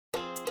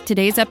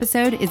Today's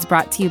episode is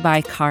brought to you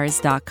by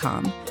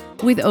Cars.com.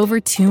 With over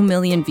 2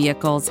 million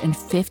vehicles and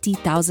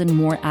 50,000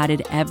 more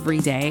added every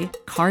day,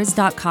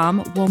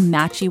 Cars.com will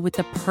match you with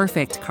the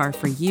perfect car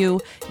for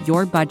you,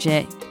 your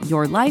budget,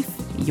 your life,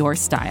 your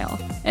style.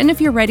 And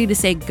if you're ready to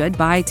say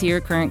goodbye to your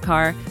current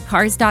car,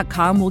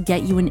 Cars.com will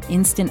get you an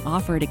instant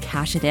offer to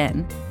cash it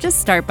in.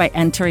 Just start by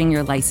entering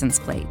your license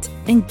plate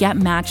and get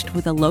matched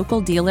with a local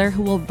dealer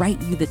who will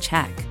write you the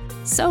check.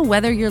 So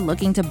whether you're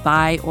looking to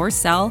buy or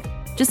sell,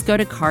 just go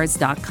to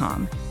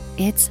Cars.com.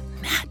 It's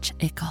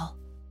magical.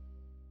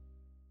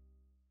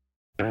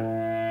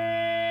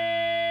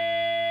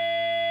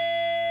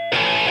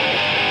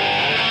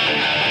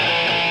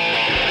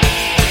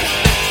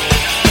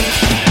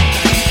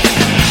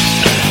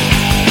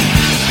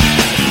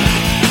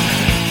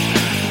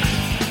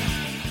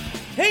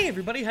 Hey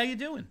everybody, how you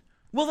doing?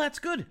 Well, that's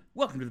good.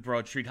 Welcome to the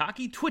Broad Street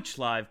Hockey Twitch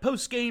Live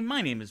Postgame.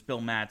 My name is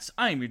Bill Matz.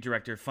 I am your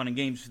director of fun and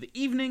games for the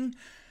evening.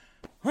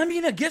 I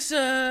mean, I guess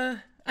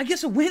a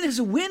win is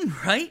a win,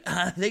 right?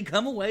 They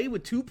come away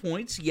with 2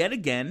 points yet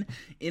again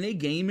in a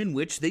game in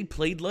which they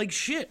played like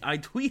shit. I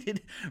tweeted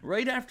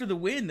right after the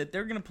win that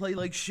they're going to play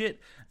like shit,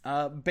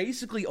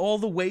 basically all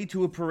the way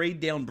to a parade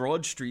down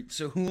Broad Street.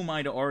 So who am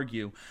I to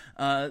argue?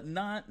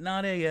 Not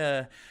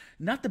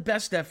the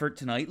best effort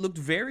tonight. Looked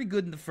very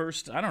good in the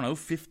first,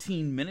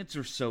 15 minutes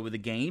or so of the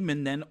game,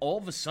 and then all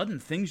of a sudden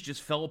things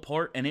just fell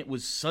apart, and it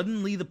was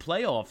suddenly the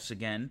playoffs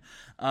again.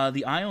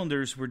 The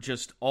Islanders were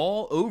just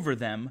all over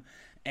them,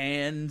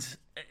 and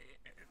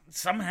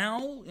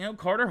somehow,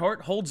 Carter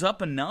Hart holds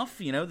up enough.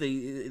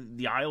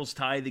 The Isles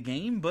tie the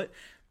game, but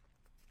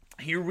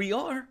here we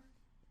are,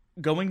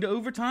 going to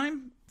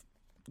overtime.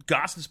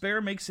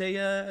 Gostisbehere makes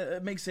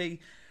a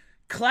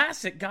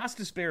classic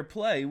Gostisbehere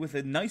play with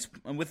a nice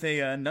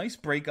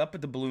break up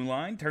at the blue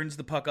line, turns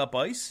the puck up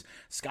ice.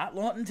 Scott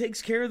Laughton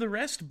takes care of the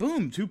rest.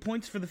 Boom, 2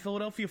 points for the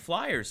Philadelphia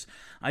Flyers.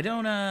 I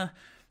don't know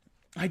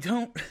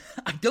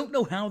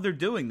how they're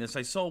doing this.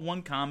 I saw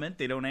one comment.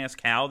 They don't ask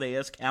how, they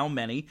ask how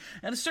many.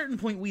 At a certain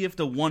point, we have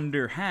to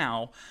wonder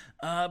how.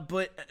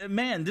 But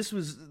man, this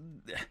was.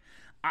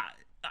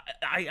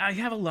 I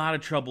have a lot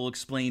of trouble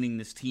explaining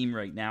this team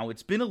right now.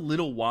 It's been a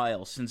little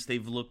while since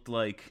they've looked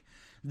like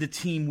the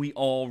team we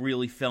all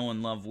really fell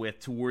in love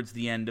with towards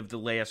the end of the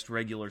last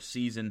regular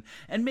season.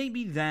 And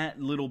maybe that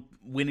little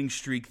winning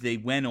streak they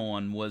went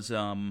on was,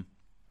 kind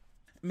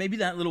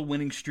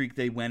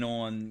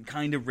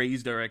of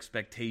raised our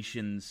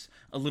expectations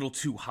a little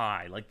too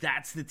high. Like,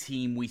 that's the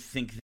team we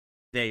think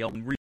they are.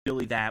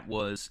 Really, that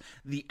was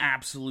the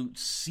absolute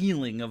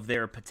ceiling of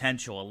their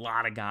potential. A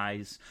lot of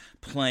guys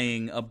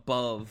playing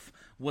above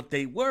what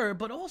they were,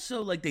 but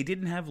also, like, they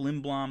didn't have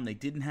Lindblom, they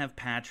didn't have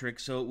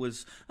Patrick, so it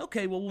was,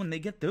 okay, well, when they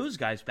get those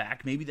guys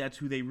back, maybe that's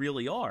who they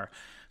really are.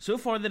 So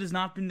far, that has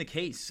not been the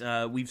case.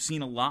 We've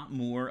seen a lot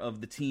more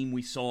of the team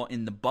we saw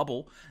in the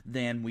bubble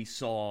than we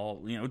saw,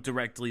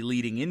 directly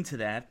leading into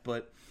that,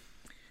 but,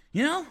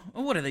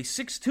 what are they,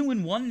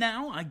 6-2-1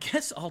 now? I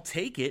guess I'll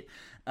take it.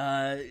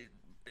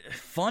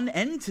 Fun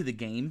end to the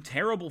game.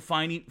 Terrible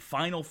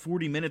final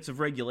 40 minutes of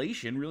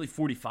regulation, really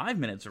 45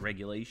 minutes of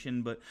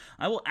regulation, but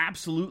I will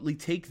absolutely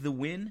take the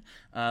win.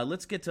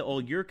 Let's get to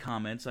all your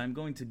comments. I'm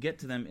going to get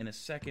to them in a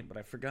second, but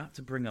I forgot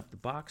to bring up the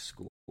box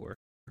score.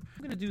 I'm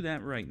going to do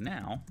that right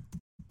now.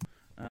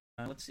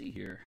 Let's see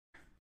here.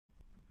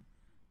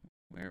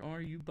 Where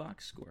are you,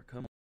 box score?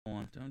 Come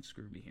on, don't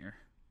screw me here.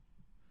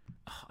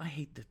 Oh, I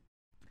hate the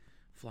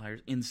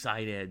Flyers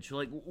Inside Edge.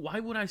 Like, why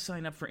would I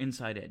sign up for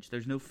Inside Edge?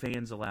 There's no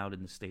fans allowed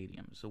in the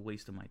stadium. It's a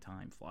waste of my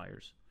time,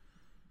 Flyers.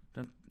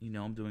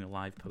 I'm doing a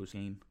live post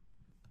game.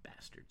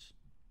 Bastards.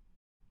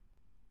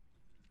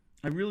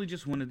 I really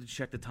just wanted to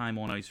check the time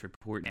on ice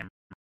report and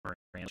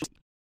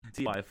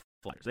see why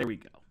Flyers. There we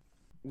go.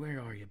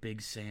 Where are you,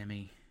 Big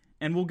Sammy?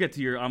 And we'll get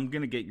to I'm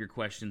going to get your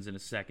questions in a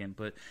second.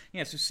 But,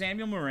 yeah, so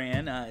Samuel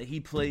Morin,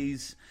 he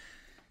plays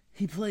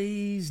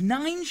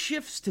 9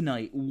 shifts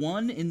tonight.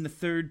 1 in the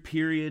third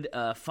period,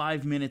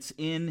 5 minutes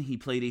in. He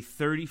played a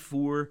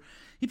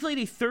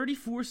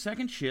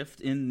 34-second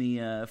shift in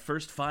the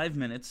first 5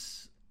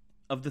 minutes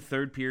of the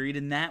third period,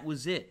 and that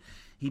was it.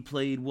 He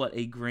played,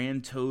 a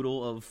grand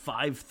total of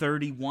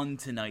 5:31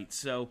 tonight.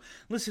 So,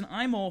 listen,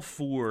 I'm all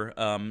for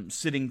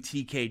sitting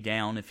TK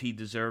down if he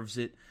deserves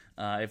it.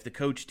 If the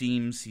coach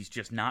deems he's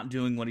just not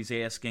doing what he's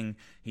asking,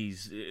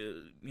 he's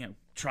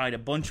tried a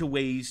bunch of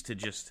ways to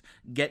just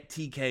get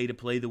TK to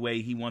play the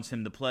way he wants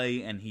him to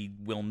play, and he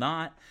will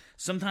not.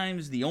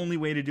 Sometimes the only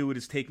way to do it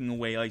is taking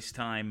away ice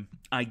time.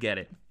 I get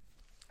it.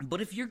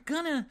 But if you're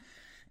gonna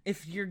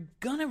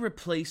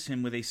replace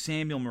him with a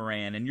Samuel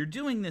Morin, and you're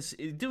doing it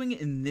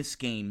in this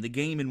game, the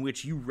game in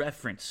which you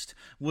referenced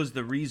was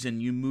the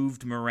reason you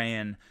moved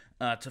Morin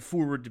to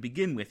forward to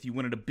begin with. You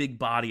wanted a big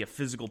body, a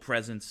physical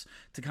presence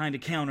to kind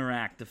of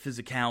counteract the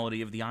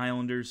physicality of the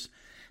Islanders.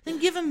 Then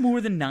give him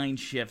more than 9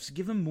 shifts.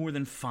 Give him more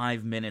than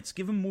 5 minutes.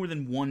 Give him more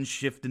than 1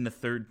 shift in the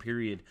third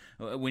period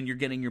when you're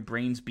getting your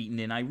brains beaten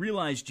in. I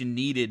realized you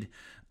needed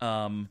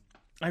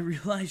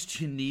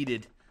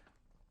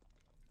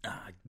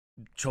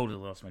Totally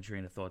lost my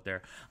train of thought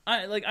there.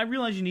 I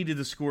realize you needed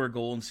to score a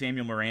goal, and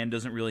Samuel Moran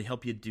doesn't really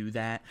help you do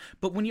that.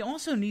 But when you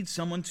also need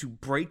someone to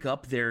break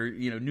up their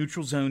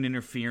neutral zone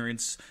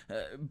interference,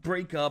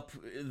 break up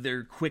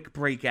their quick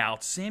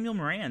breakouts, Samuel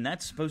Moran,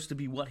 that's supposed to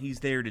be what he's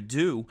there to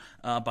do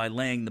by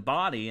laying the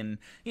body, and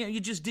you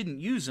just didn't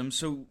use him.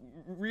 So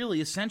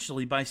really,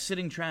 essentially, by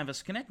sitting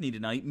Travis Konechny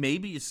tonight,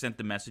 maybe you sent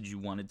the message you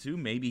wanted to.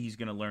 Maybe he's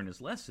going to learn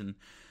his lesson.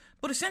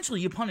 But essentially,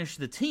 you punish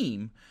the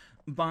team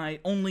by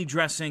only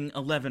dressing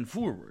 11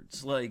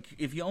 forwards. Like,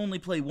 if you only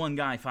play one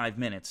guy 5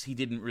 minutes, he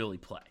didn't really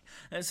play.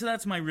 So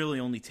that's my really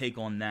only take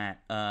on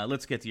that.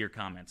 Let's get to your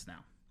comments now.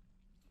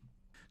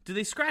 Do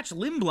they scratch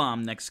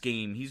Lindblom next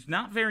game? He's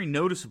not very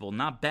noticeable.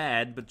 Not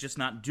bad, but just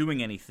not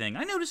doing anything.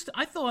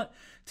 I thought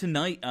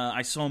tonight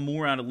I saw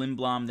more out of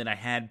Lindblom than I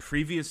had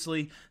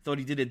previously. Thought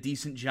he did a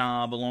decent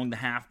job along the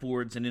half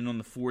boards and in on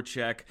the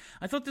forecheck.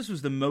 I thought this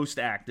was the most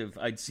active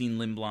I'd seen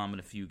Lindblom in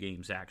a few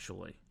games,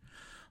 actually.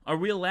 Are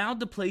we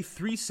allowed to play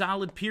 3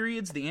 solid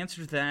periods? The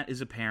answer to that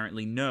is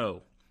apparently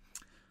no.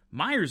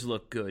 Myers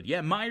looked good.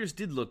 Yeah, Myers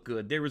did look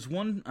good. There was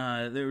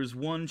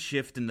one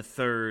shift in the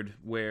third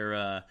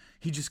where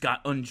he just got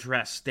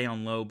undressed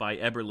down low by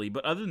Eberle.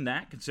 But other than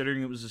that,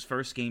 considering it was his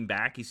first game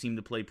back, he seemed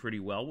to play pretty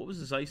well. What was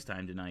his ice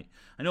time tonight?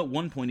 I know at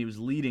one point he was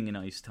leading in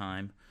ice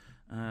time.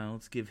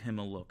 Let's give him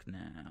a look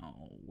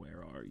now.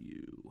 Where are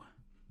you?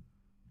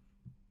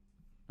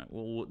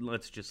 Well,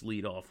 let's just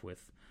lead off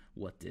with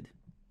what did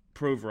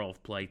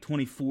Provorov play.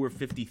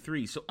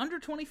 24:53, so under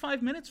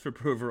 25 minutes for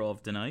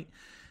Provorov tonight.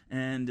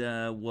 And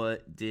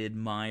what did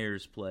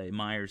Myers play?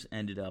 Myers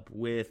ended up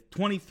with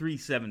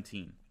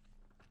 23:17.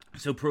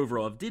 So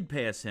Provorov did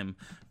pass him,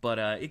 but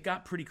it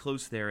got pretty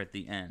close there at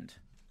the end.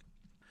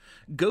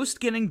 Ghost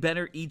getting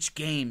better each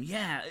game.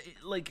 Yeah,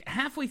 like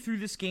halfway through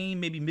this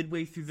game, maybe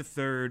midway through the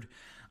third,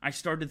 I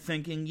started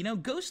thinking,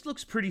 Ghost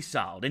looks pretty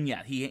solid. And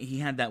yeah, he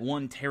had that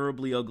one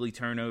terribly ugly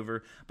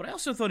turnover, but I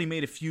also thought he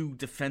made a few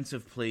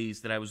defensive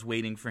plays that I was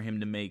waiting for him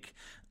to make.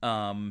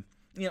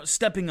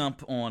 Stepping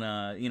up on,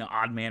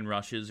 odd man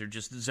rushes or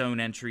just zone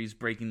entries,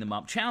 breaking them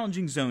up.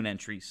 Challenging zone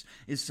entries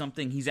is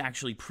something he's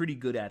actually pretty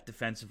good at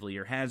defensively,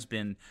 or has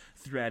been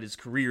throughout his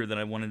career, that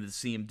I wanted to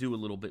see him do a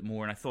little bit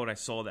more, and I thought I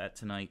saw that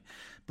tonight.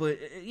 But,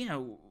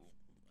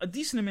 a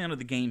decent amount of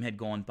the game had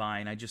gone by,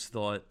 and I just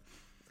thought,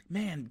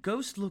 man,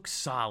 Ghost looks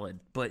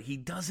solid, but he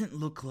doesn't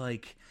look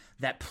like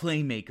that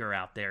playmaker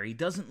out there. He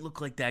doesn't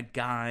look like that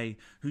guy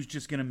who's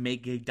just going to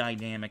make a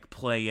dynamic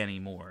play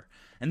anymore.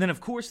 And then,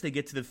 of course, they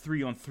get to the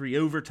 3-on-3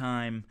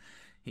 overtime.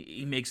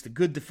 He makes the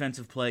good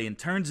defensive play and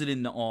turns it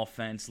into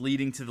offense,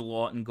 leading to the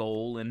Lawton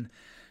goal. And,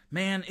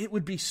 man, it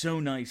would be so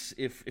nice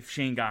if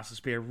Shane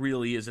Gostisbehere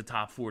really is a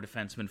top 4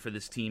 defenseman for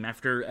this team.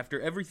 After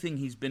everything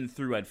he's been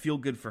through, I'd feel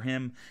good for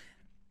him.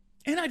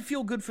 And I'd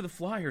feel good for the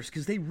Flyers,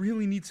 because they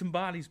really need some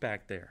bodies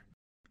back there.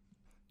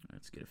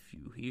 Let's get a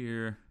few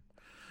here.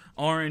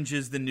 Orange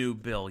is the new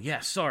Bill. Yeah,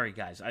 sorry,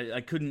 guys.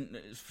 I couldn't...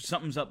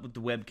 Something's up with the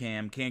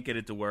webcam. Can't get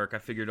it to work. I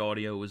figured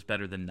audio was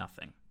better than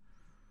nothing.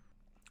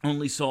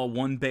 Only saw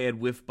one bad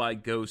whiff by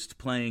Ghost,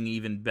 playing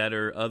even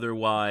better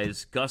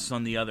otherwise. Gus,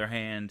 on the other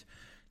hand...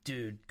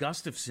 Dude,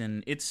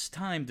 Gustafsson, it's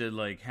time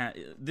to,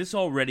 this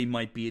already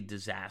might be a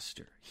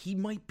disaster. He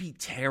might be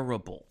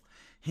terrible.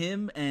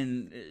 Him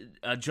and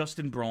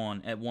Justin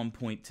Braun at one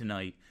point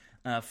tonight.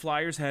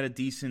 Flyers had a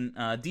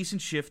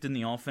decent shift in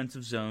the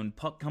offensive zone.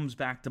 Puck comes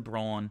back to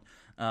Braun.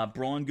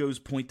 Braun goes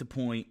point to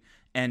point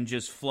and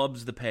just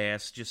flubs the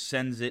pass, just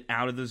sends it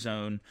out of the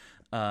zone.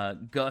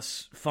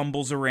 Gus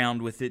fumbles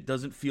around with it,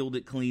 doesn't field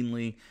it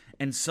cleanly,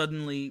 and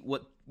suddenly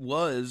what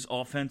was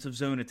offensive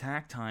zone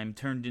attack time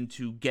turned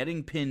into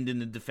getting pinned in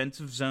the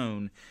defensive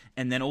zone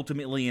and then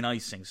ultimately an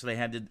icing. So they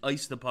had to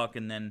ice the puck,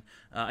 and then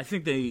I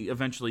think they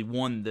eventually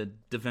won the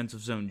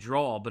defensive zone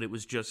draw, but it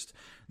was just,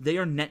 they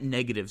are net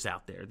negatives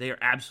out there. They are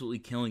absolutely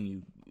killing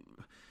you.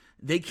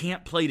 They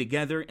can't play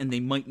together, and they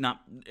might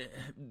not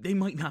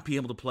be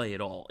able to play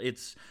at all.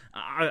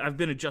 I've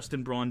been a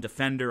Justin Braun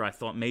defender. I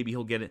thought maybe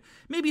he'll get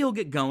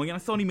going, and I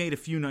thought he made a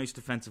few nice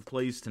defensive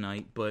plays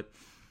tonight, but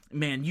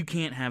man, you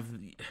can't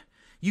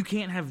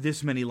have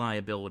this many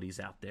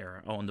liabilities out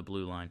there on the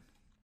blue line.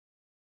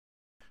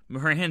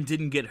 Moran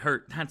didn't get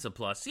hurt. That's a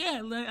plus.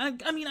 Yeah,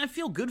 I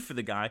feel good for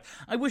the guy.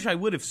 I wish I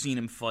would have seen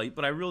him fight,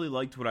 but I really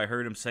liked what I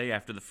heard him say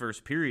after the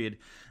first period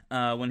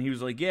when he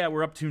was like, yeah,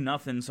 we're up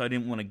 2-0, so I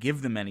didn't want to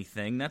give them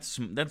anything. That's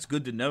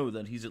good to know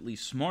that he's at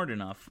least smart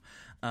enough.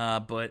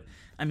 But,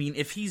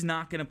 if he's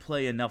not going to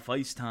play enough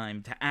ice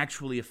time to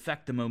actually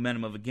affect the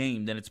momentum of a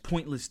game, then it's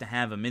pointless to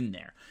have him in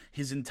there.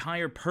 His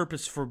entire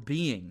purpose for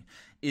being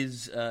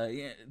is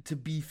to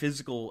be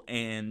physical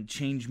and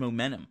change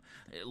momentum,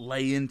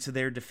 lay into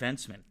their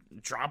defensemen,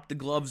 drop the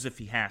gloves if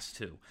he has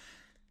to.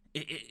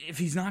 If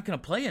he's not going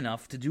to play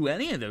enough to do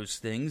any of those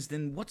things,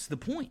 then what's the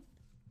point?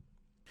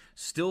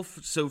 Still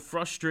so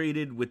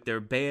frustrated with their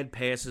bad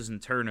passes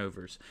and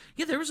turnovers.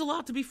 Yeah, there was a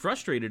lot to be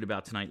frustrated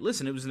about tonight.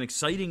 Listen, it was an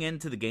exciting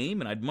end to the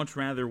game, and I'd much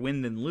rather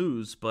win than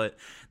lose, but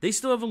they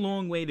still have a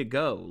long way to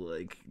go.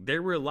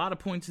 There were a lot of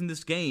points in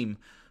this game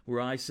where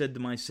I said to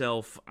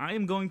myself, I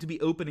am going to be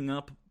opening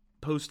up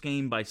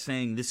post-game by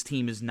saying this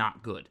team is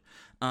not good.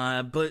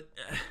 But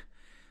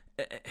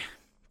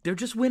they're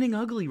just winning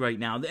ugly right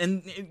now.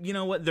 And you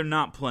know what? They're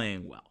not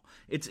playing well.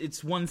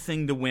 It's one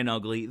thing to win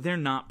ugly. They're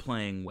not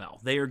playing well.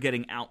 They are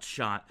getting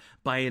outshot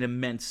by an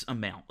immense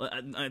amount.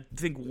 I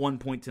think one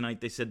point tonight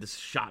they said the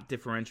shot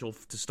differential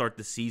to start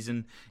the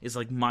season is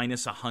like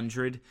minus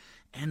 100.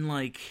 And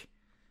like,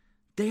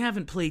 they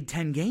haven't played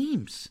 10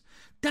 games.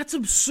 That's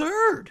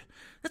absurd.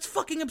 That's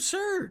fucking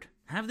absurd.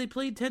 Have they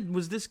played 10?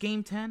 Was this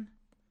game 10?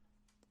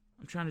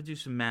 I'm trying to do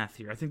some math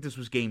here. I think this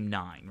was game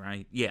 9,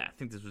 right? Yeah, I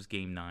think this was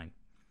game 9.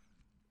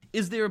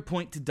 Is there a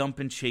point to dump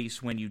and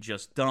chase when you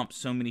just dump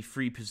so many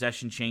free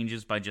possession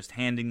changes by just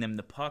handing them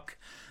the puck?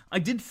 I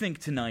did think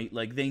tonight,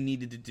 like, they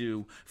needed to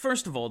do...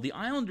 First of all, the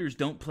Islanders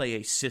don't play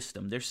a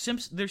system. Their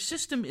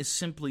system is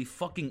simply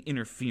fucking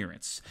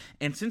interference.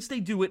 And since they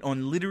do it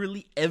on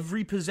literally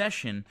every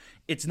possession,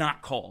 it's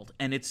not called.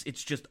 And it's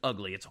just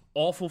ugly. It's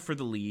awful for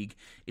the league.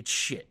 It's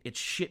shit. It's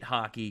shit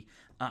hockey.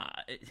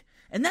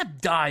 And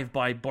that dive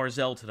by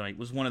Barzal tonight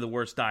was one of the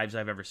worst dives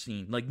I've ever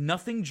seen. Like,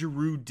 nothing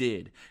Giroux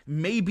did.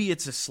 Maybe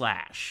it's a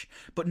slash.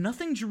 But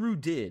nothing Giroux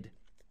did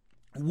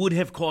would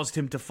have caused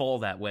him to fall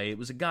that way. It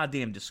was a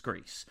goddamn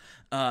disgrace.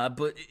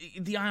 But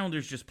the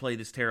Islanders just play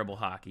this terrible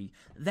hockey.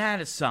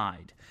 That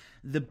aside,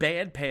 the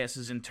bad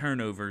passes and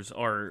turnovers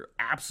are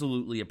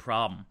absolutely a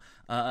problem.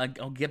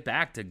 I'll get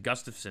back to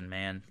Gustafsson,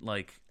 man.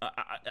 Like,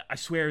 I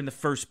swear in the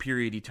first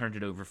period he turned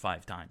it over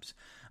 5 times.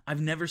 I've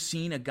never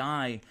seen a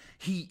guy,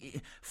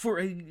 for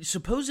a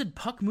supposed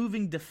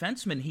puck-moving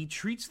defenseman, he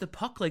treats the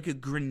puck like a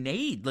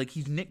grenade, like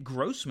he's Nick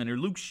Grossman or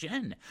Luke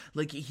Shen.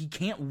 Like, he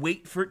can't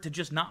wait for it to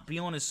just not be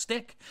on his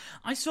stick.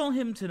 I saw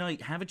him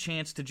tonight have a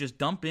chance to just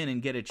dump in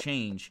and get a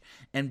change,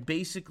 and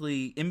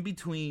basically, in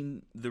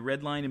between the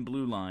red line and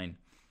blue line,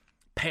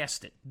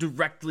 passed it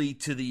directly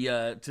to the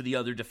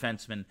other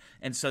defenseman,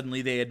 and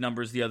suddenly they had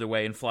numbers the other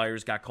way, and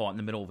Flyers got caught in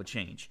the middle of a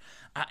change.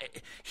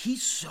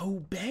 He's so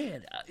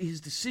bad. His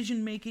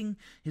decision-making,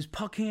 his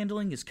puck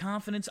handling, his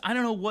confidence, I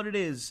don't know what it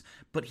is,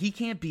 but he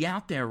can't be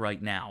out there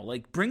right now.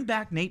 Like, bring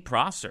back Nate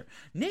Prosser.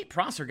 Nate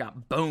Prosser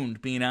got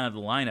boned being out of the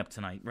lineup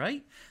tonight,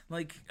 right?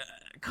 Like,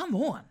 come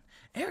on.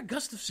 Erik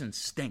Gustafsson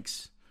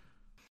stinks.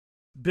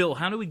 Bill,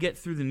 how do we get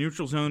through the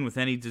neutral zone with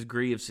any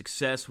degree of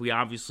success? We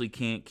obviously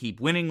can't keep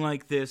winning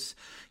like this.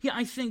 Yeah,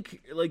 I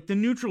think, like, the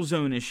neutral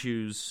zone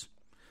issues,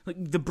 like,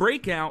 the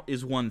breakout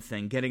is one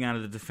thing, getting out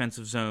of the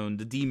defensive zone.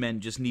 The D-men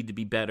just need to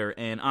be better,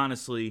 and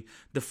honestly,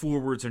 the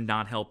forwards are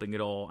not helping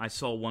at all. I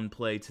saw one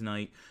play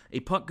tonight.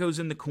 A puck goes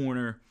in the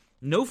corner.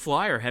 No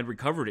Flyer had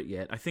recovered it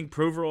yet. I think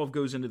Provorov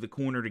goes into the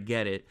corner to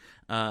get it.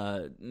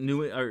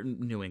 New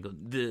England,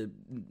 the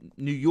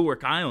New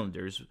York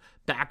Islanders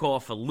back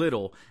off a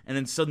little, and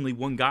then suddenly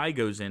one guy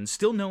goes in.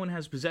 Still no one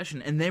has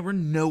possession, and there were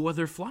no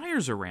other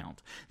Flyers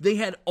around. They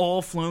had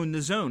all flown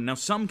the zone. Now,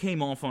 some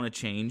came off on a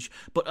change,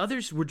 but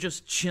others were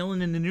just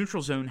chilling in the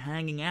neutral zone,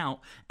 hanging out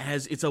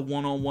as it's a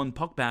one-on-one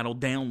puck battle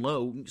down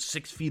low,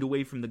 6 feet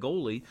away from the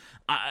goalie.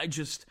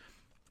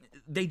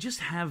 They just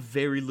have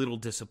very little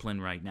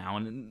discipline right now,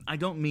 and I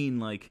don't mean,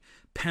 like,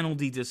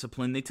 penalty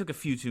discipline. They took a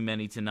few too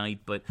many tonight,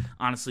 but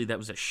honestly, that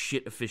was a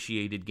shit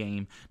officiated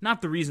game.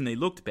 Not the reason they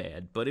looked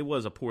bad, but it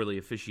was a poorly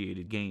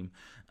officiated game.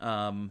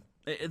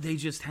 They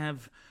just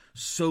have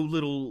so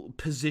little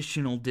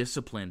positional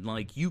discipline.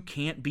 Like, you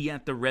can't be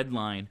at the red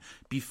line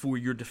before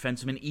your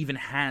defenseman even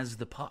has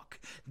the puck.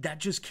 That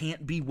just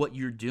can't be what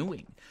you're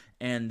doing,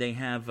 and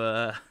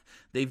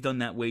they've done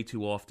that way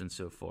too often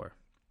so far.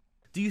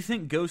 Do you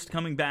think Ghost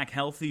coming back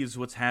healthy is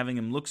what's having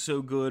him look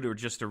so good, or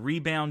just a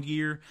rebound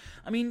year?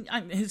 I mean,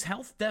 his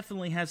health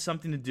definitely has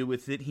something to do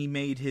with it. He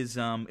made his,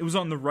 it was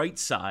on the right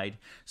side,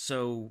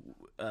 so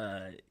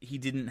he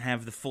didn't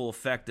have the full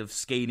effect of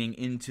skating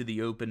into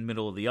the open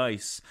middle of the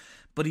ice.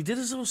 But he did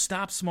his little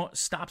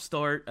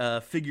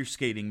stop-start figure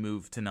skating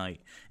move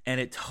tonight,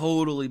 and it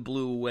totally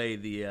blew away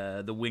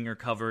the winger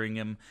covering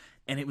him,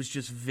 and it was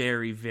just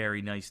very,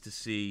 very nice to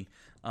see.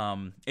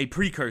 A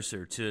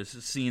precursor to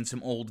seeing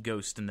some old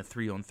Ghost in the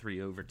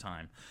 3-on-3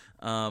 overtime.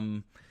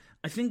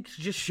 I think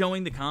just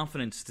showing the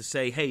confidence to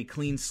say, hey,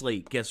 clean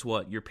slate, guess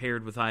what? You're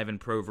paired with Ivan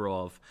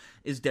Provorov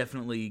is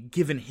definitely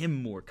giving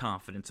him more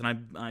confidence.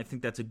 And I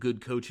think that's a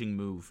good coaching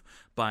move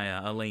by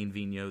Alain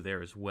Vigneault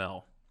there as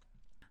well.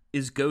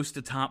 Is Ghost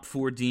a top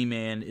 4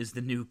 D-man? Is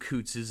the new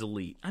Coots is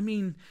elite? I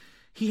mean,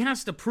 he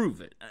has to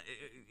prove it.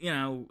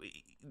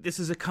 This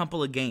is a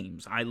couple of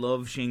games. I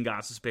love Shane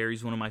Gostisbehere.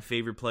 He's one of my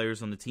favorite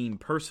players on the team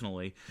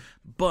personally.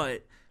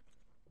 But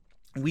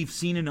we've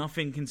seen enough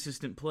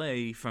inconsistent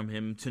play from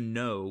him to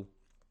know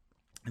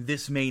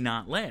this may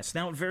not last.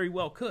 Now, it very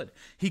well could.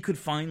 He could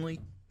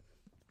finally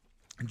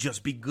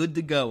just be good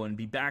to go and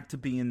be back to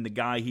being the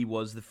guy he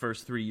was the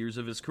first 3 years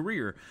of his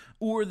career.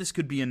 Or this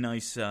could be a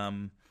nice...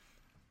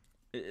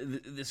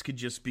 This could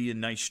just be a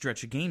nice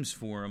stretch of games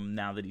for him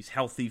now that he's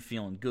healthy,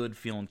 feeling good,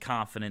 feeling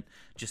confident,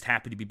 just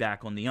happy to be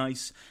back on the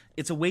ice.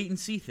 It's a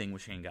wait-and-see thing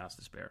with Shane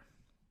Gostisbehere.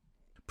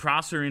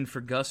 Prosser in for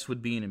Gus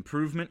would be an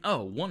improvement.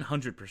 Oh,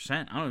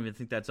 100%. I don't even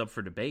think that's up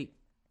for debate.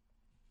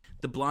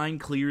 The blind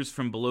clears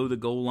from below the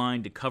goal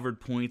line to covered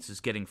points is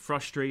getting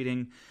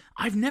frustrating.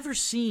 I've never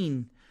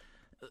seen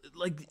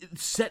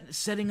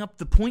setting up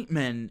the point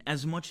men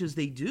as much as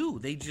they do.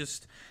 They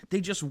just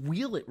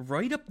wheel it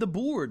right up the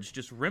boards,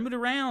 just rim it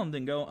around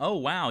and go, oh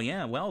wow,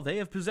 yeah, well, they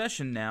have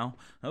possession now.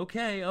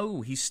 Okay,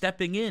 oh, he's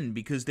stepping in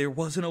because there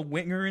wasn't a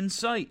winger in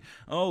sight.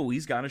 Oh,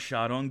 he's got a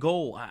shot on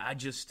goal.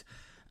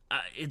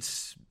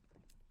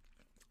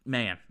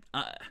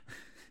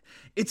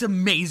 It's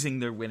amazing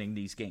they're winning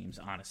these games,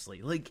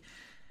 honestly.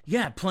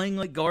 Playing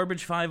like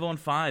garbage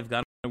 5-on-5,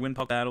 got to win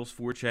puck battles,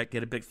 forecheck,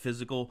 get a bit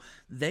physical.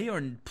 They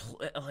are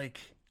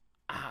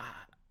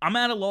I'm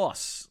at a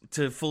loss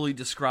to fully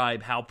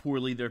describe how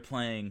poorly they're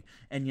playing,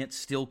 and yet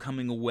still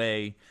coming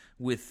away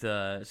with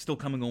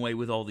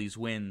all these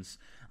wins.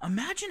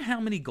 Imagine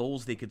how many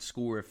goals they could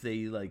score if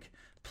they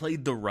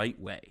played the right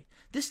way.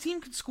 This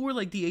team could score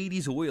like the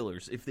 '80s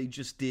Oilers if they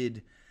just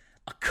did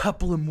a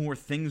couple of more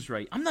things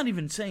right. I'm not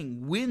even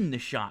saying win the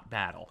shot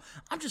battle.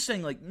 I'm just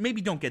saying maybe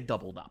don't get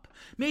doubled up.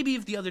 Maybe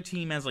if the other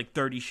team has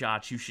 30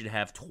 shots, you should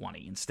have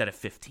 20 instead of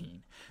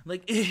 15.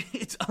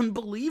 It's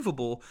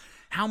unbelievable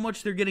how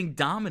much they're getting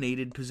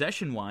dominated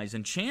possession-wise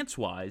and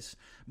chance-wise,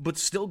 but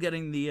still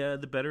getting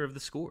the better of the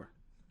score.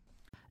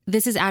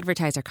 This is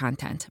advertiser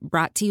content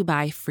brought to you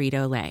by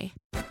Frito-Lay.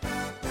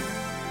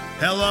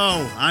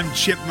 Hello, I'm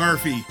Chip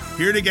Murphy,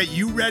 here to get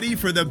you ready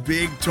for the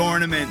big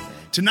tournament.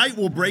 Tonight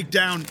we'll break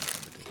down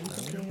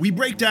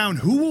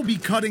who will be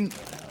cutting.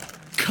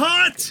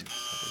 Cut!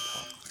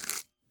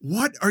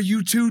 What are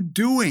you two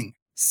doing?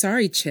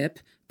 Sorry, Chip.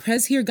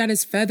 Prez here got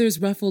his feathers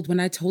ruffled when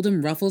I told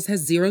him Ruffles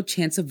has zero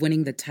chance of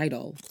winning the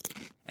title.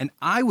 And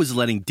I was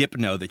letting Dip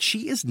know that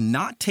she is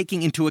not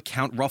taking into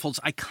account Ruffles'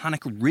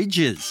 iconic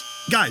ridges.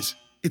 Guys,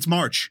 it's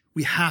March.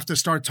 We have to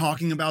start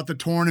talking about the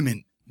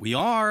tournament. We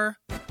are.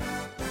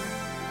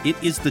 It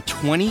is the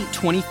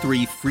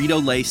 2023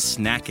 Frito-Lay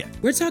Snack It.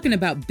 We're talking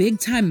about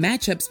big-time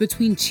matchups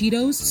between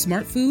Cheetos,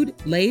 Smart Food,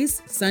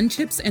 Lay's, Sun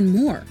Chips, and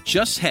more.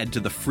 Just head to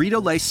the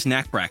Frito-Lay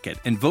Snack Bracket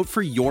and vote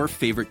for your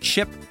favorite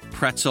chip,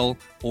 pretzel,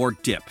 or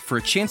dip for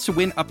a chance to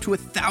win up to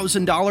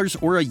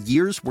 $1,000 or a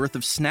year's worth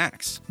of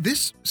snacks.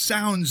 This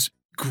sounds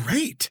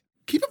great.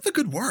 Keep up the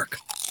good work.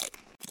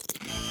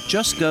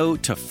 Just go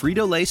to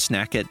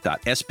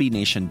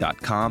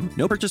fritolaysnackit.sbnation.com.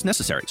 No purchase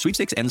necessary.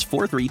 Sweepstakes ends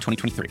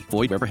 4/3/2023.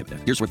 Void where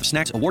prohibited. Year's worth of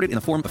snacks awarded in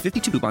the form of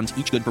 52 coupons,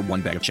 each good for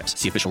one bag of chips.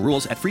 See official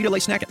rules at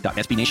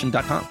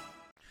fritolaysnackit.sbnation.com.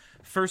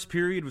 First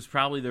period was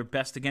probably their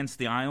best against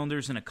the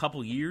Islanders in a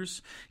couple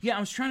years. Yeah, I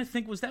was trying to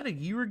think, was that a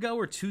year ago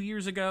or 2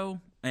 years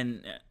ago?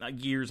 And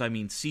years, I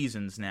mean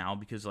seasons now,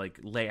 because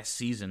last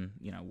season,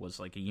 was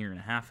a year and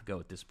a half ago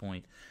at this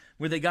point,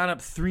 where they got up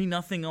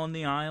 3-0 on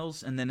the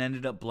Isles and then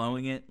ended up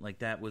blowing it.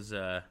 That was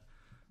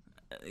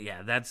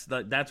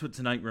that's what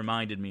tonight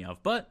reminded me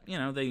of. But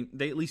they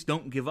at least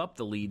don't give up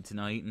the lead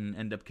tonight and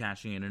end up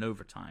cashing it in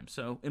overtime.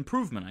 So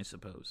improvement, I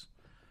suppose.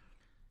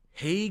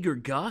 Haig or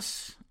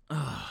Gus?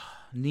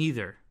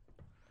 Neither.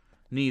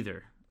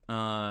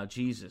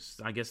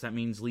 Jesus, I guess that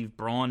means leave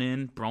Braun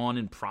in. Braun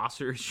and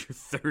Prosser is your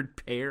third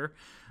pair.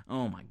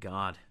 Oh my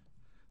God,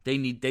 they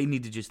need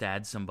to just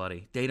add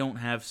somebody. They don't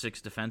have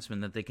 6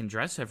 defensemen that they can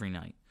dress every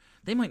night.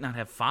 They might not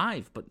have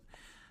 5, but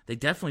they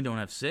definitely don't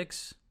have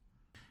 6.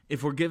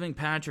 If we're giving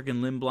Patrick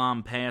and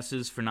Lindblom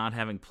passes for not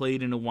having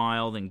played in a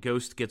while, then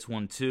Ghost gets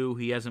one too.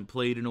 He hasn't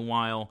played in a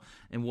while,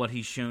 and what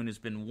he's shown has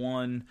been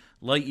 1,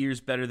 light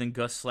years better than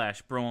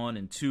Gus/Braun,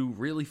 and 2,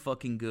 really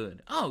fucking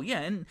good. Oh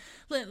yeah, and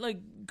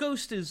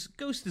Ghost has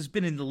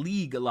been in the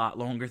league a lot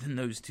longer than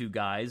those two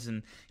guys,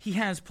 and he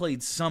has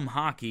played some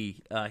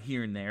hockey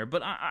here and there.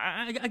 But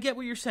I get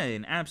what you're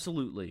saying,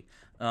 absolutely.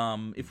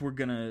 If we're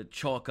gonna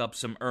chalk up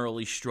some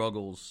early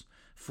struggles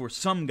for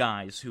some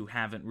guys who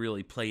haven't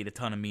really played a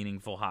ton of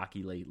meaningful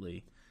hockey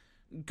lately,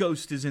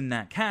 Ghost is in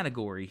that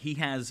category. He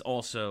has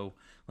also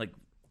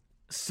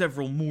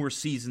several more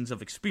seasons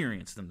of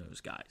experience than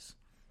those guys.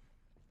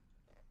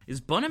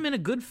 Is Bunnaman a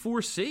good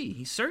 4C?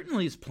 He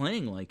certainly is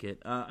playing like it.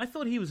 I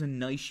thought he was a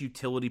nice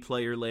utility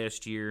player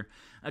last year,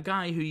 a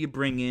guy who you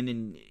bring in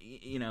and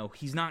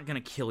he's not going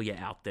to kill you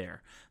out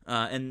there.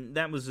 And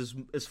that was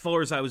as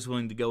far as I was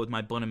willing to go with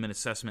my Bunnaman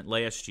assessment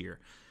last year.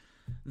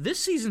 This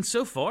season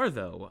so far,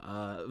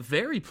 though,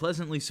 very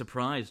pleasantly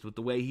surprised with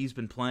the way he's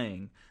been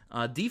playing,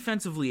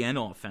 defensively and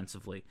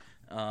offensively.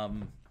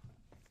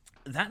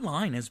 That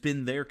line has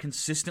been their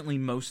consistently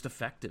most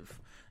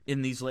effective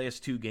in these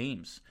last 2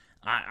 games.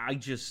 I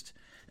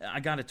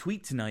got a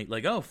tweet tonight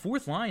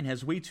fourth line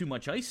has way too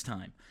much ice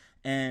time.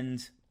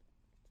 And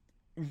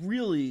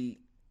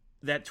really,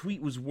 that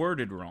tweet was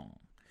worded wrong.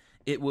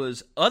 It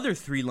was other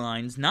 3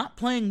 lines not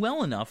playing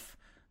well enough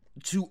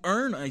to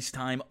earn ice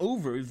time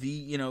over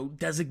the,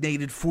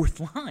 designated fourth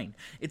line.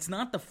 It's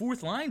not the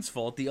fourth line's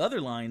fault. The other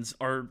lines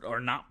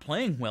are not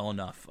playing well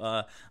enough.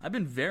 I've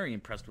been very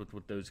impressed with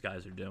what those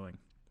guys are doing.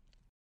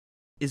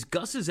 Is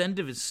Gus's end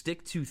of his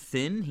stick too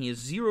thin? He has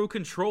 0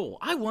 control.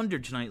 I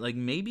wondered tonight,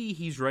 maybe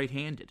he's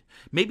right-handed.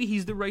 Maybe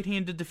he's the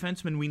right-handed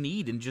defenseman we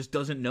need and just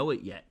doesn't know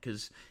it yet,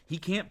 because he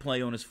can't play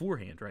on his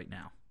forehand right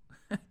now.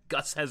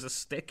 Gus has a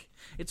stick.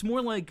 It's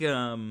more like,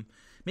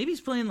 maybe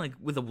he's playing like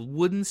with a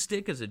wooden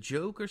stick as a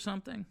joke or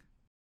something.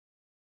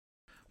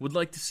 Would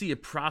like to see a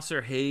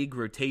Prosser-Haig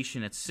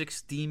rotation at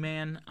 6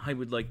 D-man. I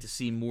would like to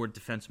see more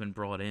defensemen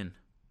brought in.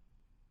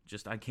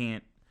 Just, I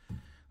can't.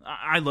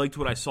 I liked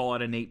what I saw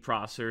out of Nate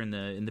Prosser in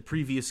the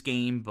previous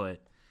game,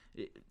 but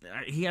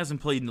he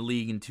hasn't played in the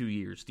league in 2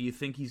 years. Do you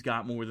think he's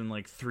got more than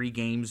like 3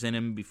 games in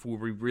him before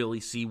we really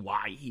see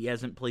why he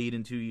hasn't played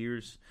in 2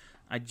 years?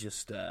 I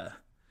just, I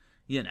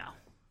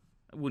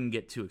wouldn't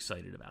get too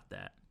excited about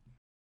that.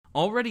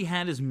 Already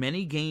had as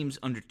many games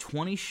under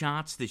 20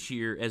 shots this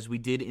year as we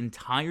did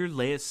entire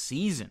last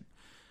season.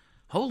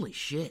 Holy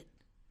shit.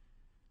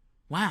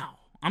 Wow.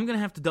 I'm going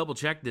to have to double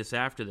check this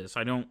after this.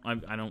 I don't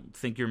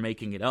think you're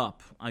making it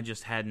up. I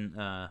just hadn't,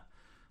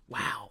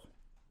 wow.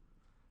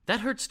 That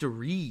hurts to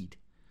read.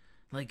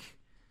 Like,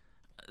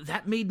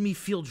 that made me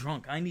feel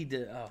drunk. I need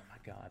to, oh my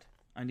God.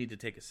 I need to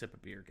take a sip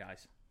of beer,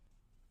 guys.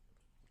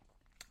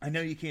 I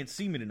know you can't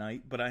see me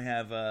tonight, but I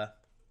have,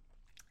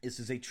 this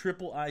is a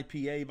triple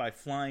IPA by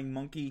Flying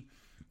Monkey.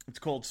 It's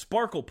called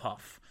Sparkle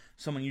Puff.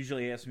 Someone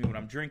usually asks me what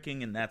I'm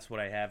drinking, and that's what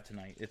I have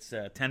tonight. It's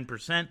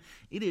 10%.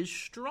 It is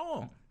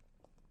strong.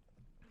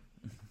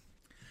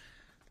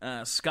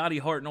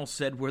 Scotty Hartnell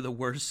said we're the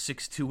worst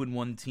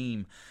 6-2-1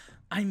 team.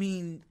 I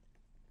mean,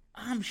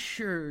 I'm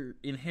sure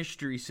in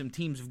history some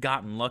teams have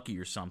gotten lucky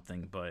or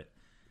something, but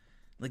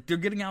like they're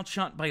getting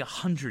outshot by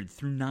 100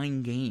 through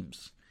 9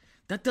 games.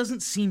 That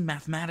doesn't seem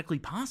mathematically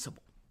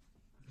possible.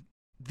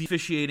 The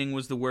officiating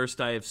was the worst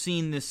I have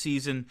seen this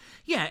season.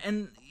 Yeah,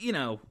 and,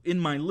 in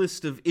my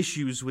list of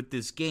issues with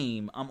this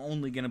game, I'm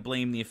only going to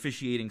blame the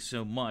officiating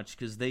so much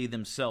because they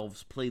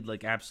themselves played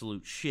like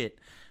absolute shit.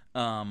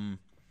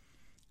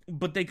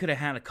 But they could have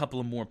had a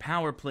couple of more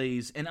power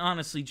plays, and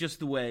honestly, just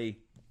the way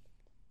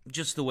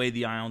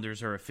the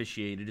Islanders are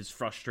officiated is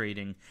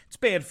frustrating. It's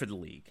bad for the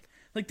league.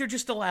 Like, they're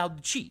just allowed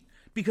to cheat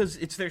because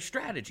it's their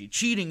strategy.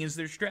 Cheating is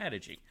their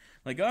strategy.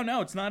 Like, oh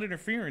no, it's not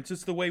interference,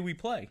 it's the way we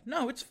play.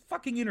 No, it's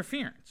fucking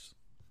interference.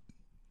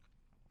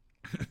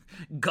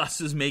 Gus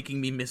is making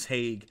me miss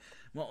Haig.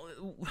 Well,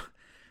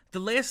 the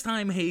last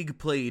time Haig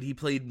played, he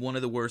played one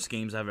of the worst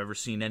games I've ever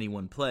seen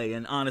anyone play,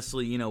 and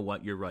honestly, you know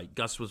what, you're right.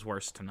 Gus was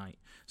worse tonight.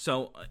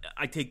 So,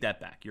 I take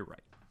that back, you're right.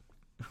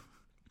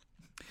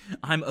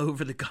 I'm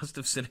over the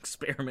Gustafsson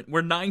experiment.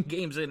 We're 9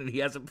 games in and he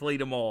hasn't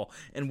played them all,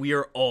 and we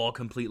are all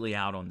completely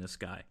out on this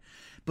guy.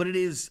 But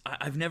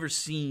I've never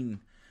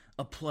seen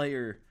a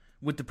player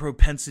with the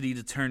propensity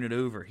to turn it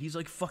over. He's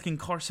like fucking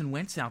Carson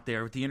Wentz out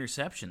there with the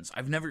interceptions.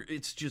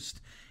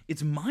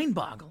 It's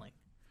mind-boggling.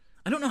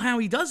 I don't know how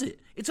he does it.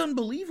 It's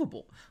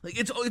unbelievable. Like,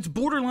 it's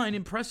borderline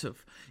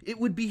impressive. It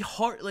would be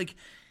hard, like,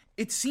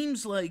 it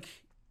seems like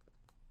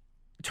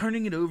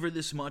turning it over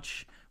this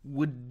much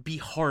would be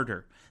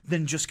harder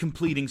than just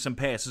completing some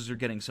passes or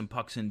getting some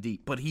pucks in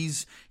deep. But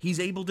he's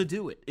able to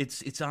do it.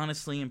 It's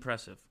honestly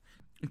impressive.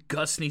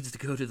 Gus needs to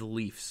go to the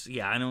Leafs.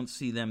 Yeah, I don't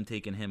see them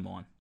taking him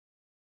on.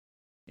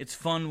 It's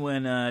fun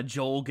when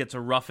Joel gets a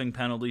roughing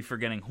penalty for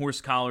getting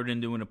horse-collared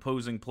into an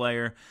opposing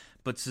player,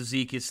 but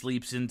Cizikas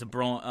leaps in to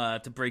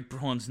break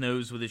Braun's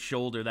nose with his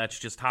shoulder. That's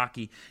just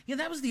hockey. Yeah,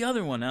 that was the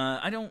other one.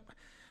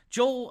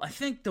 Joel, I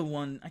think the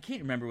one, I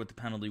can't remember what the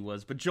penalty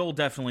was, but Joel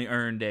definitely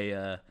earned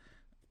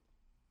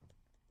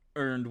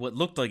what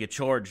looked like a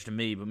charge to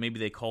me, but maybe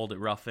they called it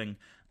roughing.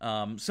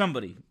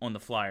 Somebody on the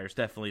Flyers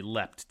definitely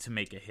leapt to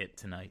make a hit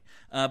tonight.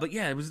 But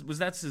yeah, was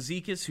that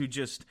Cizikas who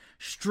just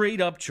straight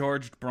up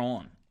charged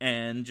Braun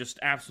and just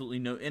absolutely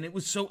and it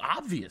was so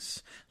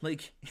obvious.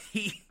 Like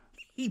he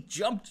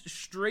jumped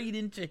straight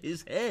into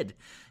his head.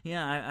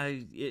 Yeah,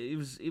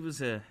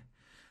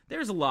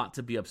 there's a lot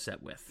to be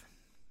upset with.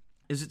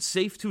 Is it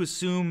safe to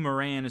assume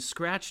Moran is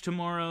scratched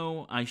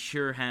tomorrow? I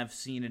sure have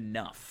seen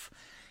enough.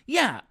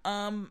 Yeah,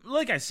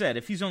 like I said,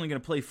 if he's only going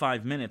to play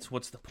 5 minutes,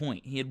 what's the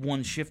point? He had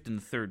 1 shift in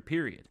the third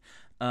period.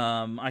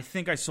 I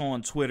think I saw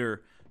on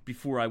Twitter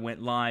before I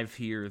went live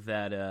here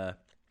that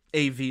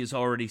AV has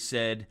already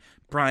said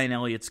Brian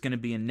Elliott's going to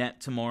be in net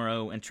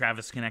tomorrow and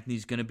Travis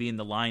Konechny's going to be in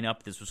the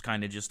lineup. This was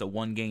kind of just a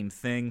one-game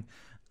thing.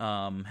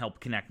 Help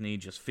Konechny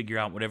just figure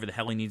out whatever the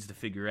hell he needs to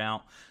figure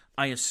out.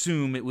 I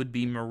assume it would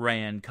be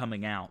Moran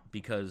coming out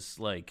because,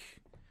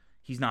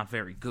 he's not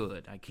very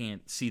good. I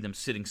can't see them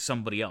sitting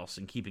somebody else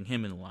and keeping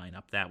him in the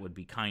lineup. That would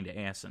be kind of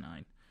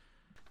asinine.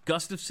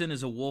 Gustafsson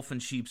is a wolf in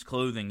sheep's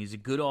clothing. He's a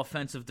good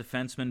offensive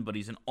defenseman, but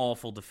he's an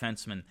awful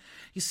defenseman.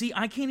 You see,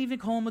 I can't even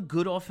call him a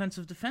good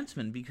offensive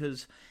defenseman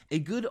because a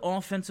good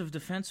offensive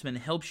defenseman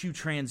helps you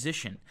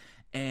transition,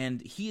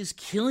 and he is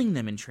killing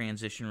them in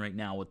transition right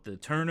now with the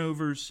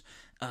turnovers,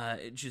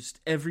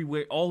 just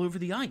everywhere, all over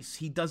the ice.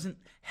 He doesn't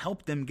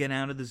help them get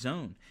out of the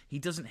zone. He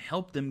doesn't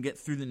help them get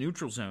through the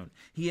neutral zone.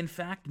 He, in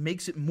fact,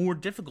 makes it more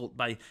difficult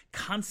by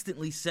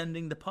constantly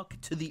sending the puck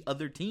to the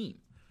other team.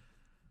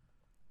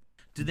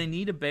 Do they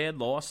need a bad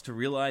loss to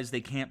realize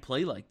they can't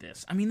play like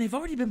this? I mean, they've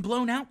already been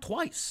blown out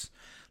twice.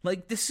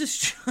 Like, this is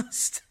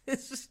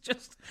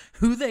just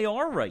who they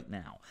are right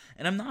now.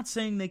 And I'm not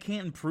saying they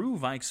can't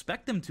improve. I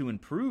expect them to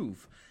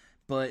improve.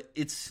 But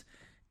it's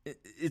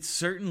it's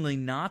certainly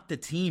not the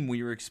team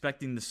we were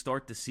expecting to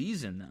start the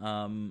season.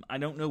 I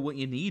don't know what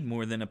you need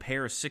more than a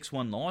pair of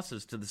 6-1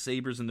 losses to the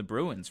Sabres and the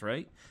Bruins,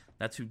 right?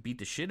 That's who beat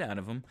the shit out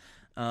of them.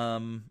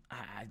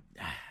 I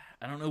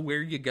don't know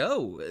where you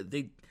go.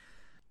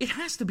 It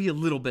has to be a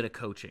little bit of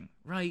coaching,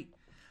 right?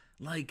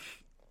 Like,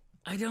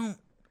 I don't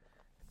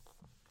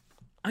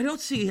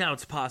see how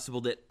it's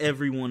possible that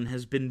everyone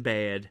has been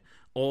bad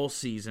all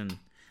season.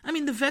 I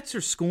mean, the vets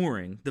are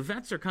scoring. The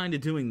vets are kind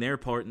of doing their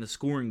part in the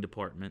scoring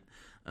department.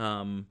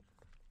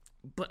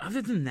 But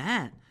other than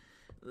that,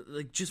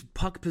 like, just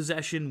puck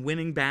possession,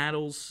 winning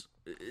battles,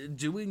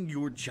 doing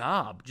your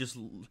job, just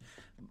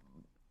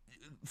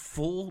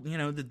full,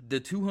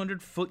 the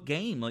 200-foot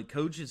game, like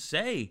coaches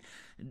say.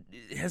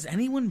 Has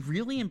anyone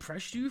really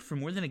impressed you for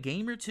more than a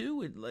game or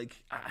two?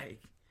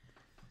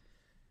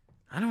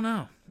 I don't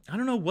know. I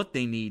don't know what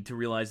they need to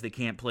realize they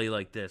can't play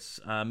like this.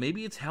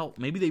 Maybe it's help.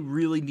 Maybe they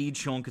really need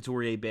Sean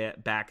Couturier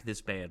back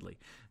this badly.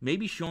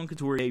 Maybe Sean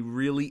Couturier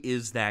really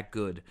is that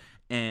good,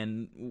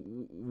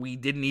 and we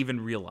didn't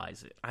even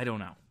realize it. I don't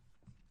know.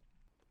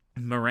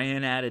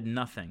 Moran added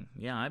nothing.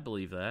 Yeah, I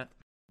believe that.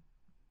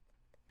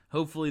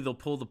 Hopefully they'll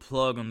pull the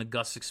plug on the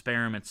Gus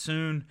experiment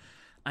soon.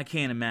 I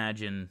can't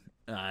imagine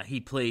he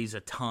plays a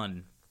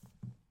ton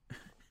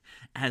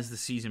as the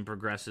season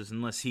progresses,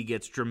 unless he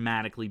gets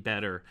dramatically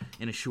better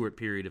in a short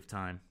period of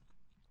time.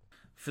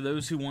 For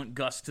those who want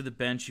Gus to the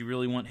bench, you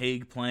really want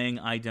Haig playing.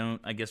 I don't.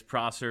 I guess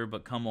Prosser,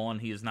 but come on,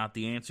 he is not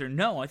the answer.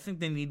 No, I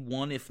think they need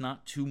one, if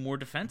not two more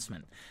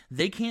defensemen.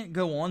 They can't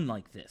go on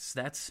like this.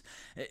 That's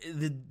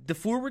the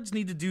forwards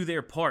need to do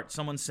their part.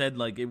 Someone said,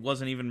 like, it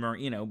wasn't even,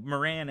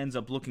 Moran ends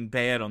up looking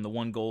bad on the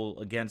one goal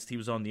against he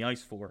was on the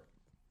ice for.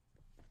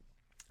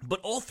 But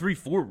all three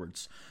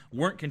forwards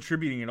weren't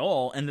contributing at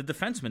all, and the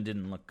defensemen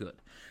didn't look good.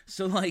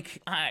 So,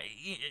 like,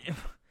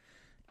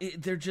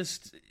 they're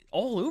just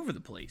all over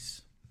the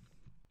place.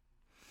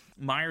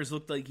 Myers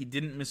looked like he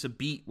didn't miss a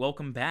beat.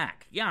 Welcome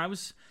back. Yeah, I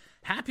was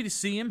happy to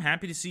see him.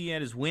 Happy to see he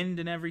had his wind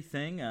and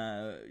everything.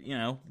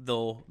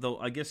 They'll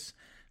I guess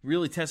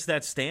really test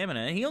that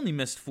stamina. He only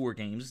missed 4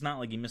 games. It's not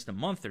like he missed a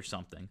month or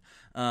something.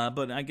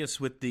 But I guess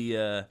with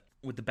the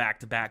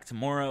back-to-back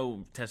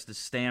tomorrow, test his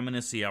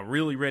stamina, see how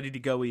really ready to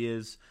go he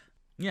is.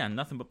 Yeah,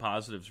 nothing but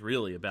positives,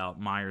 really, about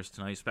Myers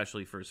tonight,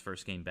 especially for his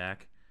first game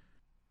back.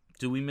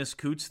 Do we miss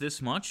Coots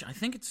this much? I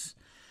think it's,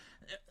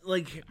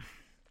 like,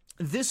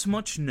 this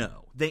much,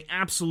 no. They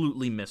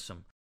absolutely miss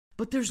him.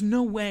 But there's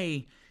no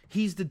way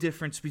he's the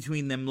difference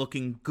between them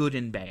looking good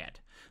and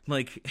bad.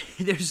 Like,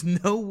 there's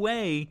no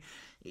way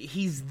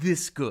he's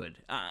this good.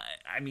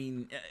 I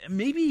mean,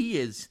 maybe he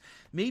is.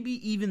 Maybe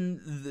even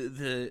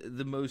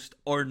the most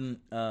ardent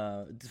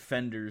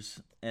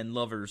defenders and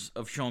lovers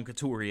of Sean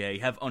Couturier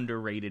have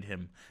underrated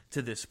him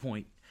to this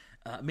point.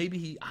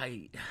 Maybe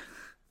I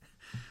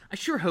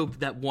sure hope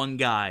that one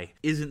guy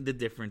isn't the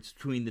difference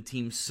between the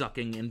team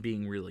sucking and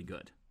being really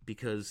good.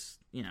 Because,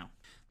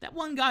 that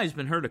one guy's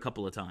been hurt a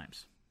couple of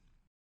times.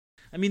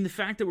 I mean, the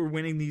fact that we're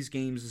winning these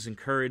games is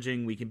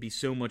encouraging. We can be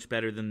so much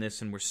better than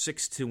this, and we're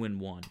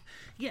 6-2-1.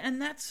 Yeah,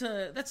 and that's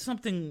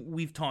something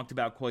we've talked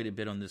about quite a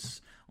bit on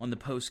the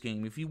post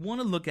game. If you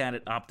want to look at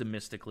it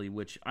optimistically,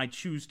 which I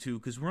choose to,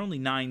 because we're only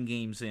 9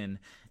 games in,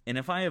 and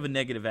if I have a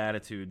negative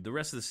attitude, the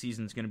rest of the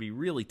season is going to be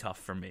really tough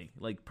for me.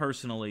 Like,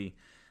 personally,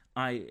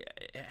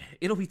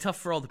 it'll be tough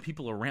for all the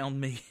people around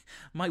me.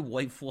 My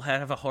wife will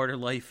have a harder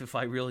life if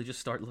I really just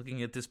start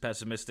looking at this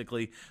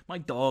pessimistically. My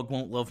dog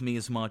won't love me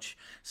as much.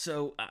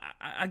 So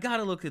I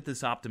gotta look at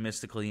this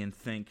optimistically and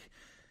think,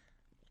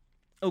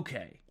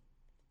 okay,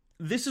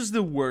 this is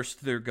the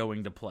worst they're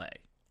going to play,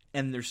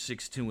 and they're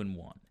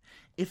 6-2-1.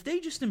 If they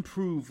just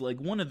improve like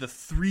one of the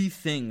 3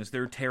 things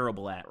they're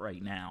terrible at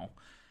right now,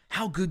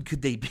 how good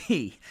could they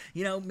be?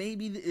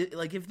 Maybe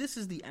like if this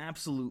is the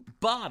absolute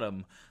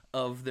bottom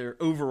of their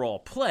overall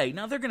play.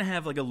 Now, they're going to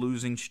have like a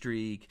losing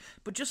streak,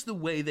 but just the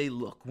way they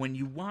look, when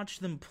you watch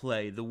them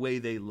play, the way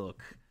they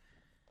look,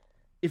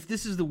 if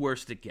this is the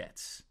worst it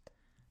gets,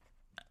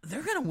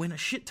 they're going to win a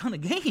shit ton of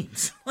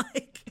games.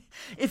 Like,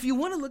 if you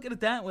want to look at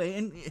it that way,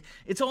 and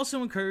it's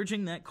also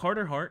encouraging that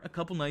Carter Hart, a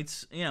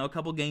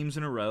couple games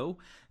in a row,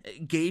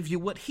 gave you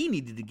what he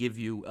needed to give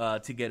you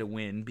to get a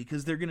win,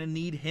 because they're going to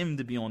need him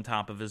to be on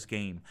top of his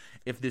game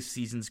if this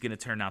season's going to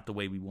turn out the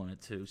way we want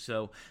it to.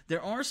 So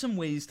there are some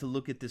ways to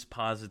look at this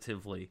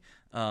positively.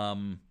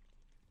 And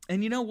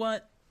you know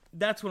what?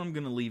 That's what I'm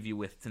going to leave you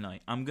with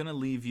tonight. I'm going to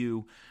leave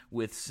you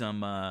with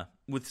some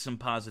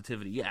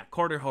positivity. Yeah,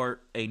 Carter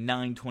Hart, a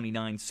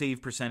 .929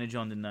 save percentage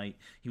on the night.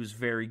 He was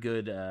very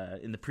good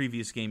in the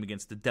previous game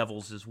against the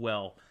Devils as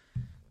well.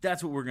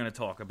 That's what we're going to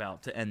talk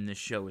about to end this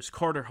show, is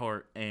Carter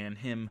Hart and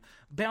him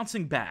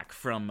bouncing back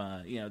from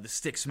the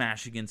stick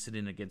smash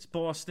incident against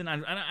Boston.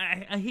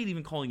 I hate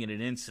even calling it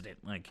an incident,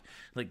 like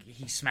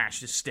he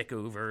smashed his stick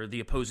over the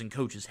opposing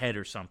coach's head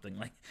or something.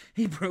 Like,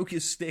 he broke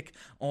his stick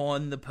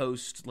on the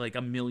post, like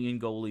a million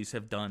goalies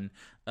have done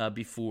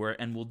before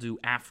and will do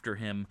after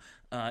him.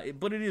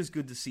 But it is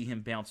good to see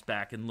him bounce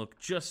back and look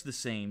just the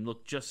same,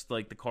 look just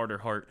like the Carter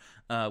Hart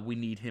we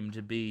need him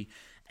to be.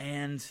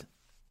 And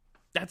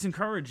that's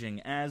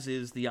encouraging, as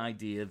is the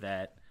idea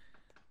that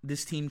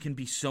this team can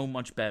be so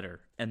much better,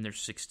 and they're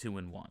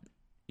 6-2-1.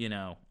 You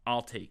know,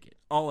 I'll take it.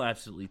 I'll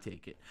absolutely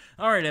take it.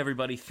 All right,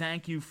 everybody.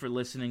 Thank you for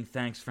listening.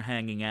 Thanks for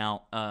hanging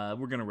out.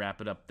 We're going to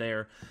wrap it up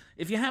there.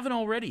 If you haven't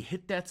already,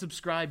 hit that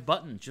subscribe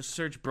button. Just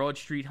search Broad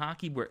Street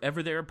Hockey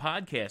wherever there are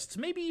podcasts,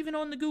 maybe even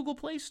on the Google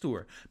Play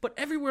Store. But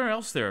everywhere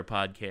else there are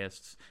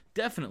podcasts,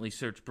 definitely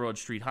search Broad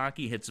Street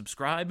Hockey, hit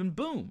subscribe, and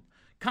boom.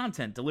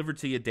 Content delivered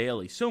to you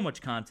daily. So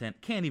much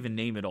content. Can't even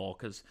name it all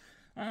because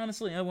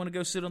honestly, I want to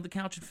go sit on the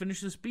couch and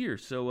finish this beer.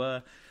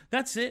 So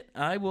that's it.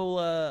 I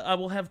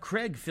will have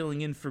Craig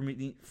filling in for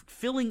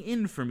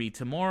me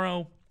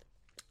tomorrow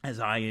as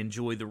I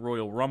enjoy the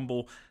Royal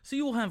Rumble. So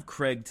you will have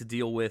Craig to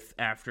deal with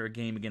after a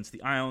game against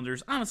the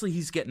Islanders. Honestly,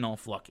 he's getting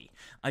off lucky.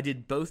 I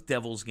did both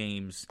Devils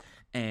games,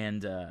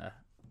 and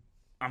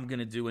I'm going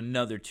to do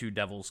another 2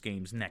 Devils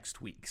games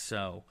next week.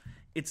 So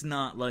it's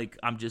not like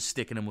I'm just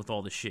sticking him with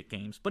all the shit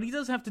games. But he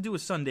does have to do a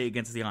Sunday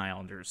against the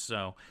Islanders.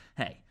 So,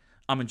 hey,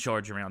 I'm in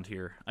charge around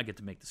here. I get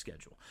to make the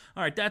schedule.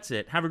 All right, that's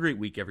it. Have a great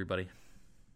week, everybody.